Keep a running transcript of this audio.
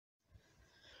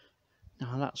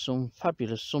Now that's some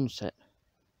fabulous sunset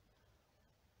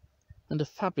and a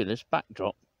fabulous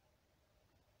backdrop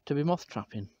to be moth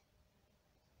trapping.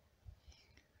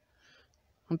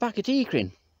 I'm back at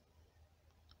Eakring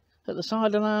at the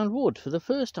side of Lound Wood for the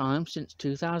first time since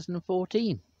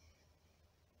 2014.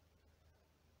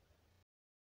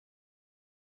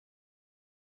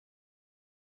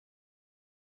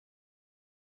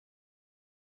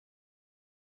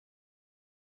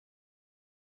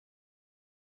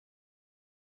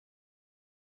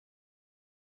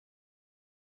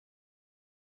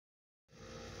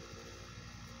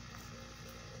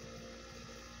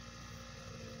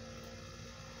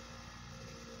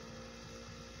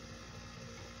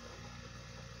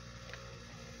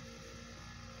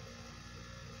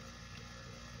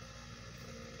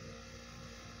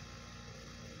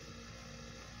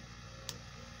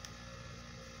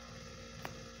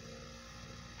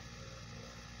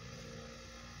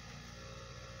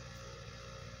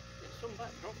 Some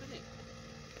backdrop in it.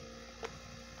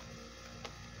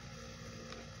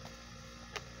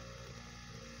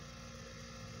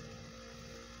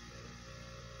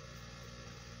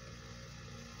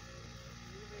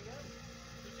 Here we go.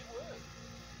 Does it work?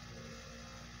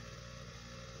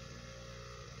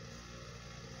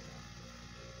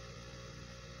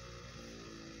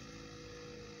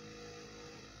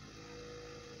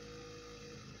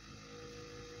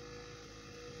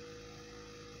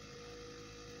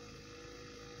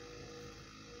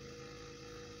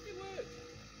 It worked.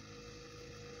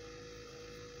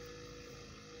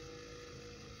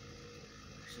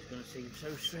 This is going to seem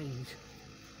so strange.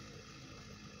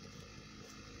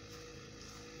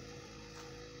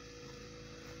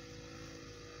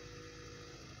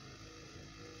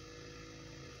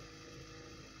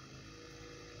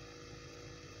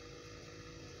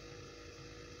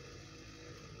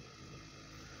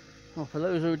 Well, for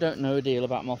those who don't know a deal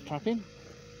about moth trapping,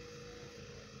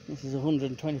 this is a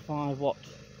 125 watt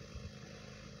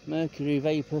mercury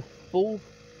vapour bulb.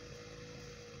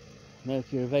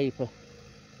 Mercury vapour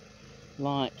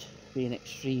light being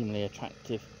extremely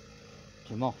attractive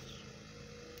to moths.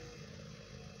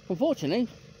 Unfortunately,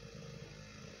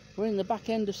 we're in the back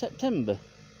end of September,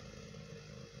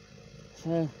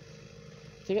 so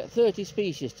to get 30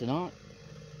 species tonight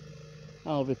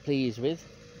I'll be pleased with.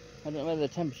 I don't know whether the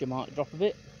temperature might drop a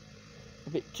bit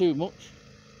too much.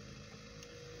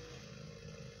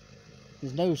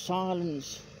 There's no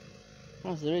silence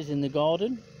as there is in the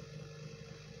garden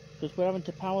because we're having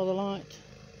to power the light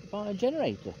by a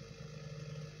generator.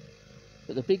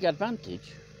 But the big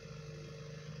advantage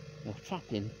of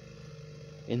trapping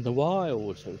in the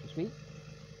wild, so to speak,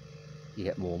 you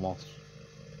get more moths,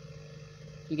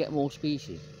 you get more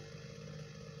species.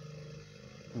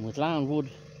 And with Lound Wood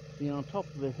being on top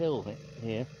of a hill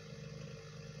here,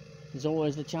 there's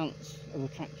always the chance of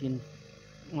attracting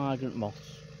migrant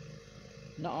moths.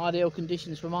 Not ideal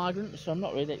conditions for migrants, so I'm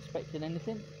not really expecting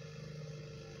anything.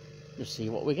 Just see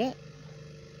what we get.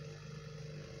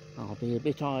 I'll be a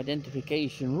bit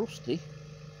identification rusty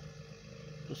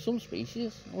for some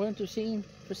species I won't have seen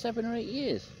for 7 or 8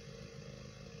 years.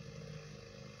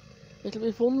 It'll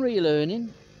be fun relearning,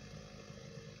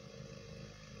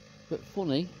 but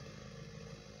funny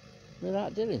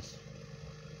without Dillis.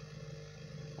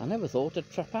 I never thought I'd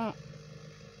trap out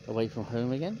away from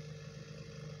home again,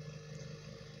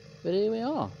 but here we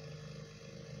are.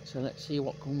 So let's see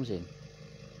what comes in.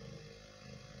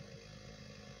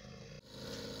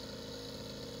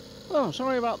 Well, I'm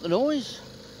sorry about the noise,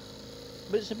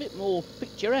 but it's a bit more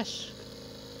picturesque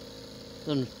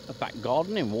than a back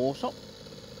garden in Warsaw.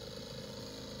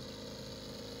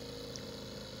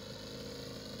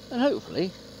 And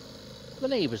hopefully the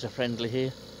neighbours are friendly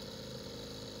here.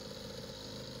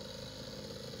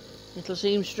 It'll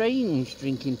seem strange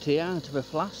drinking tea out of a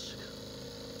flask.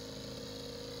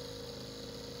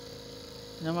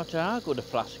 No matter how good a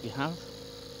flask you have,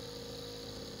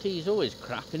 tea's always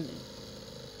crap, isn't it?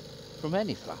 From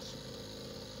any flask.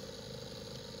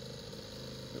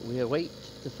 But we await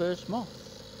the first moth.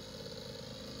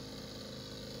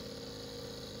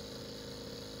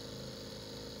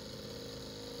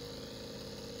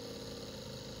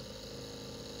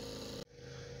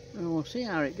 And we'll see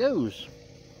how it goes.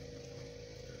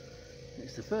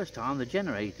 It's the first time the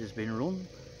generator's been run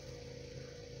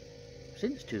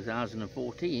since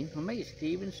 2014. I'm amazed it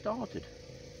even started.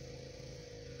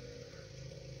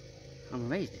 I'm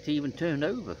amazed it even turned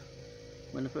over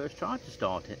when I first tried to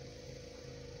start it.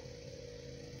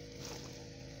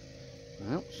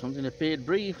 Well, something appeared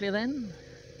briefly then.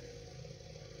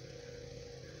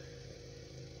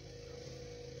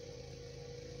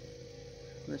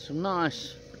 There's some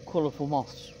nice colourful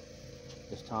moths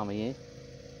this time of year.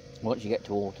 once you get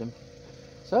to autumn.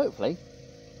 So hopefully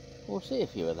we'll see a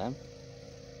few of them.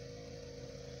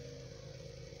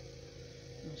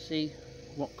 We'll see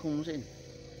what comes in.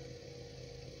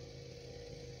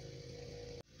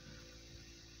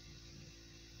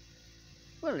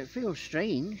 Well, it feels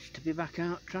strange to be back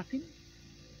out trapping,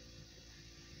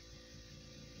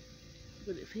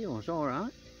 but it feels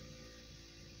alright.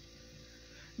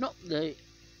 Not the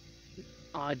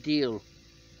ideal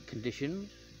conditions,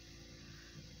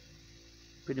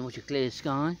 pretty much a clear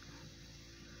sky,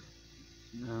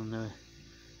 and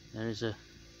there is an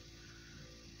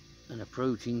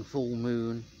approaching full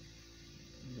moon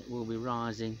that will be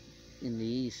rising in the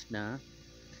east now.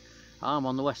 I'm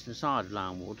on the western side of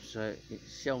Lound, so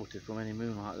it's sheltered from any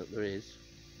moonlight that there is,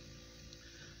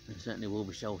 and certainly will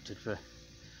be sheltered for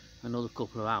another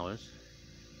couple of hours.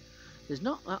 There's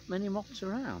not that many moths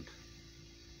around.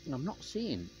 I'm not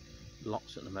seeing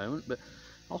lots at the moment, but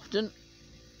often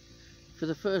for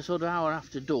the first sort of hour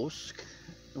after dusk,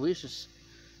 where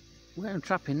I'm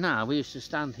trapping now, we used to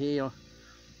stand here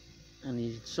and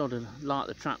you sort of light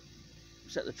the trap,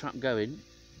 set the trap going,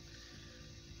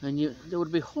 and there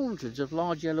would be hundreds of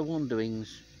large yellow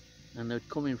wonderwings, and they'd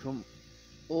come in from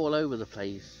all over the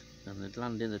place, and they'd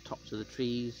land in the tops of the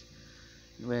trees,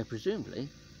 where presumably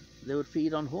they would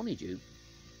feed on honeydew.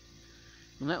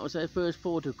 And that was their first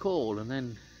port of call, and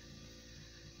then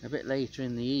a bit later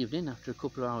in the evening, after a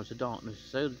couple of hours of darkness,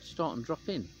 so they'd start and drop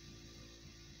in.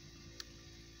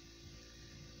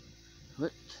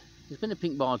 But there's been a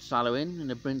pink-barred sallow-in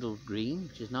and a brindled green,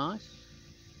 which is nice,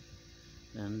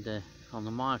 and on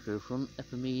the micro front,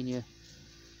 Epimenia,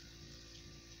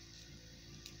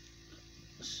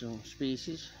 some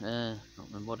species, can't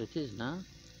remember what it is now,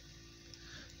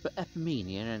 but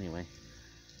Epimenia anyway.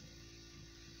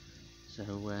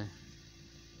 So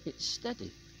it's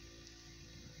steady.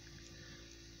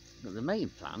 But the main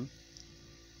plan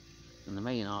and the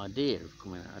main idea of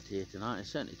coming out here tonight is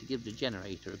certainly to give the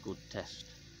generator a good test.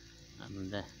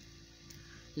 And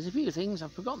there's a few things.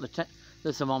 I've forgotten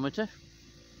the thermometer,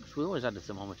 because we always had a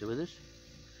thermometer with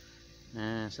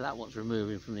us. So that one's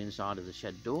removing from the inside of the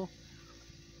shed door.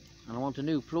 And I want a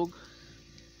new plug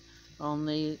on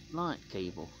the light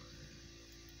cable.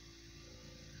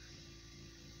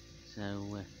 So,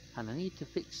 and I need to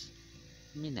fix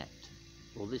my net,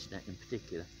 or this net in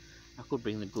particular. I could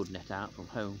bring the good net out from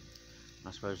home,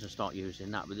 I suppose, and start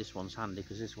using that, but this one's handy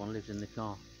because this one lives in the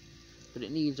car. But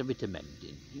it needs a bit of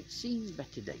mending. It's seen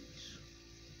better days.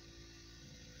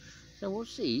 So we'll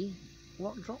see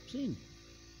what drops in.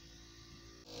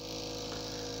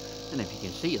 And if you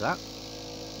can see that,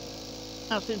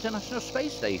 that's the International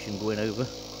Space Station going over.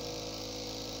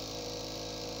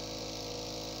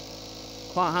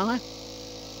 Quite high.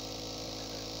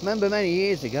 Remember many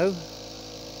years ago,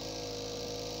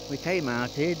 we came out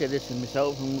here, Dillis and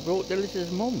myself, and we brought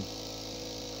Dillis's mum.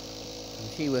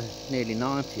 And she was nearly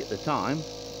 90 at the time,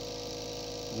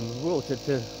 and we brought her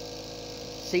to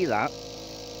see that,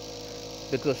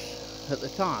 because at the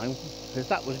time, as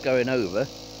that was going over,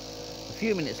 a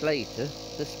few minutes later,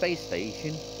 the space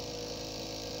station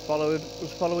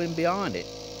was following behind it.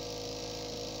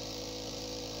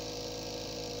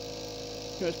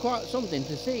 It was quite something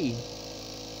to see,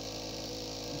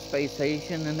 the space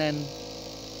station, and then,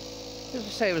 as I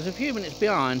say, it was a few minutes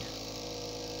behind,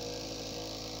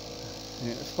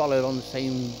 and it was followed on the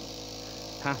same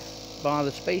path by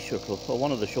the space shuttle, or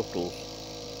one of the shuttles.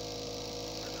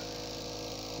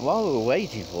 While we were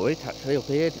waiting for it, actually up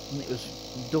here, and it was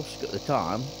dusk at the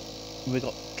time, and we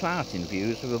got clouting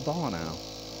views of a barn owl.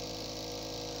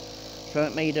 So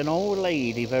it made an old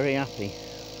lady very happy.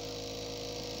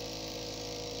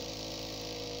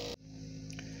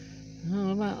 How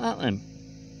about that then?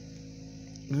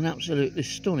 An absolutely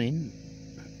stunning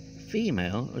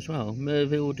female as well,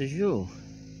 Merville de Jour.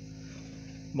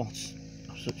 Moths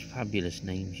have such fabulous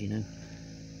names, you know.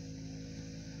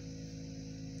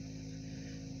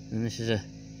 And this is a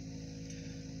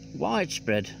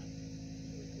widespread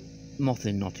moth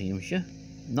in Nottinghamshire,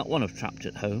 not one I've trapped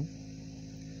at home.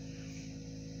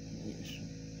 It's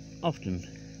often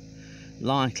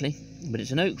likely, but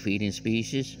it's an oak feeding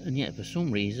species, and yet for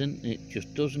some reason it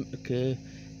just doesn't occur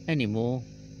anymore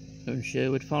in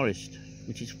Sherwood Forest,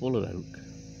 which is full of oak.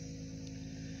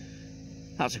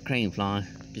 That's a crane fly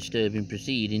disturbing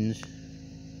proceedings,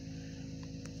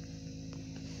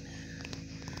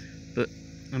 but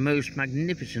a most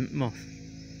magnificent moth.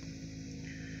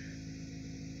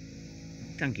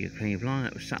 Thank you, crane fly,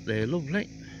 that was sat there lovely,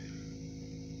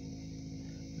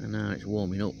 and now it's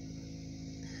warming up.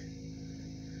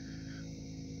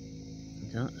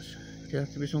 It'll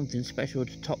have to be something special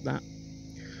to top that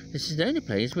This is the only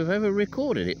place we've ever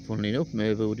recorded it, funnily enough,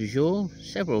 Merville du Jour.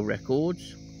 Several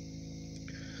records.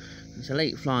 It's a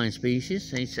late flying species,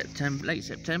 say late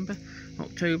September,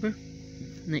 October.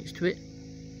 Next to it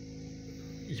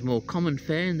is more common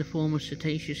fare in the form of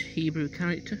cetaceous Hebrew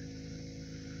character.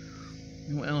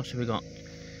 And what else have we got?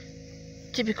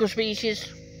 Typical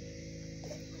species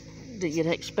that you'd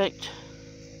expect.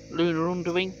 Lunar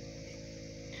underwing,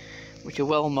 which are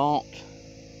well marked,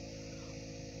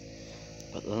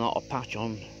 but they're not a patch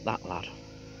on that lad.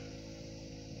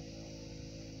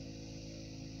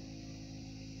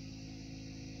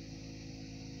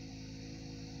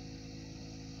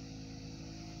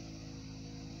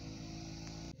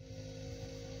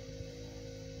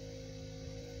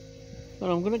 But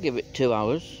I'm going to give it 2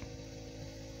 hours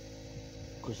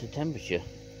because the temperature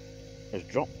has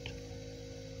dropped.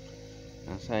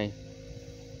 I say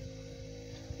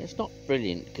it's not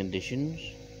brilliant conditions.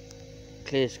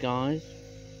 Clear skies.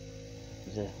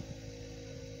 There's a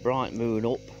bright moon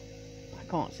up. I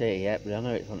can't see it yet, but I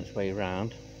know it's on its way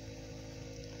round.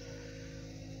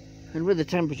 And with the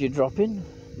temperature dropping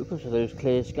because of those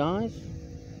clear skies,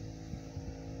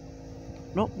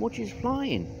 not much is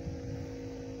flying.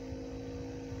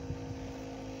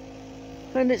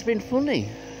 And it's been funny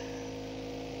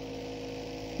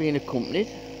being accompanied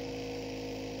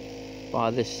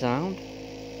by this sound.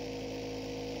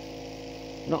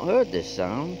 Not heard this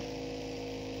sound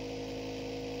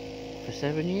for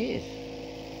 7 years.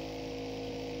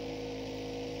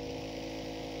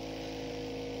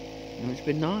 And it's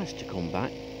been nice to come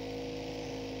back.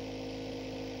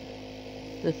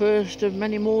 The first of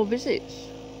many more visits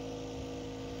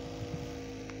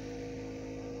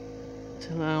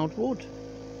to Lound Wood.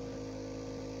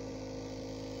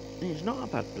 It's not a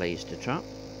bad place to trap.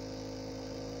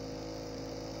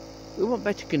 We want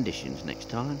better conditions next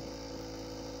time.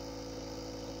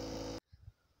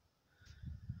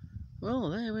 Well,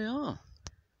 there we are.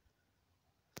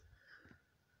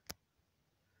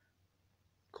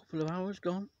 Couple of hours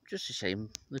gone. Just the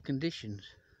same, the conditions.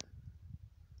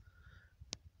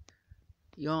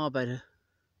 You are better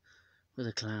with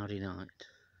a cloudy night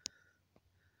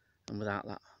and without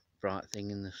that bright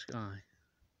thing in the sky.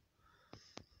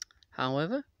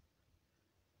 However,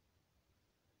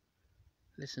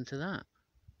 listen to that.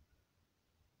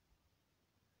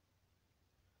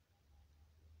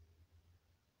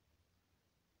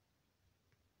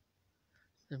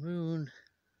 The moon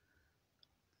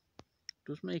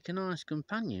does make a nice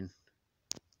companion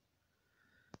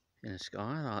in a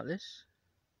sky like this.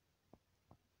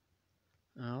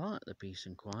 I like the peace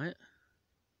and quiet.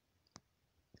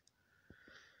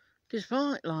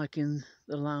 Despite liking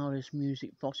the loudest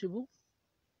music possible,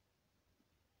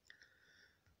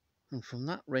 and from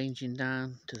that ranging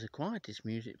down to the quietest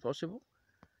music possible,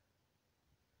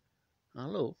 I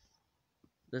love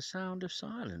the sound of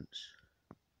silence.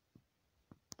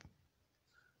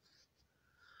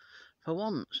 For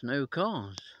once, no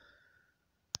cars,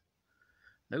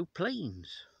 no planes,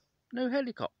 no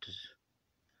helicopters,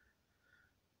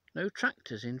 no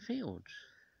tractors in fields,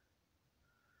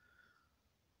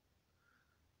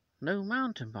 no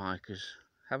mountain bikers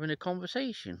having a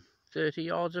conversation 30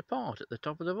 yards apart at the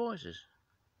top of their voices.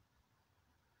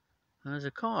 And as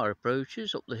a car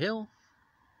approaches up the hill,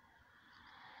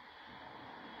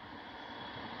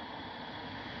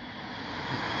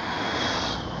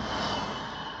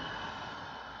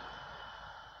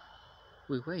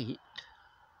 we wait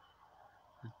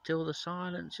until the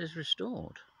silence is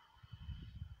restored.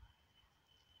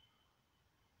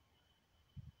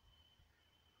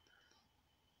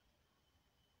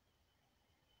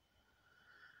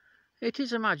 It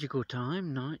is a magical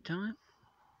time, night time.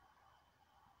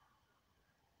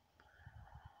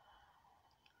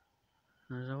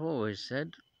 As I've always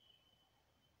said,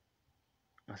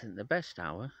 I think the best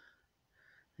hour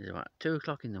is about 2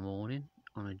 o'clock in the morning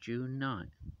on a June night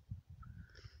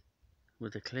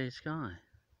with a clear sky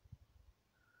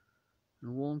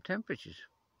and warm temperatures.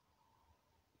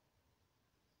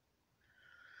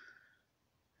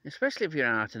 Especially if you're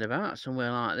out and about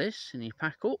somewhere like this and you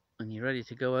pack up and you're ready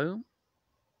to go home.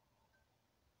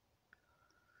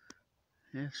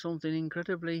 There's something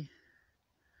incredibly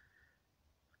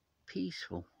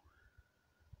peaceful.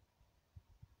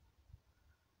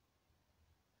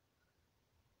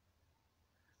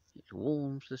 It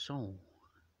warms the soul.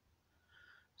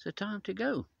 So time to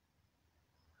go.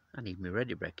 I need my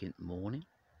ready break in the morning.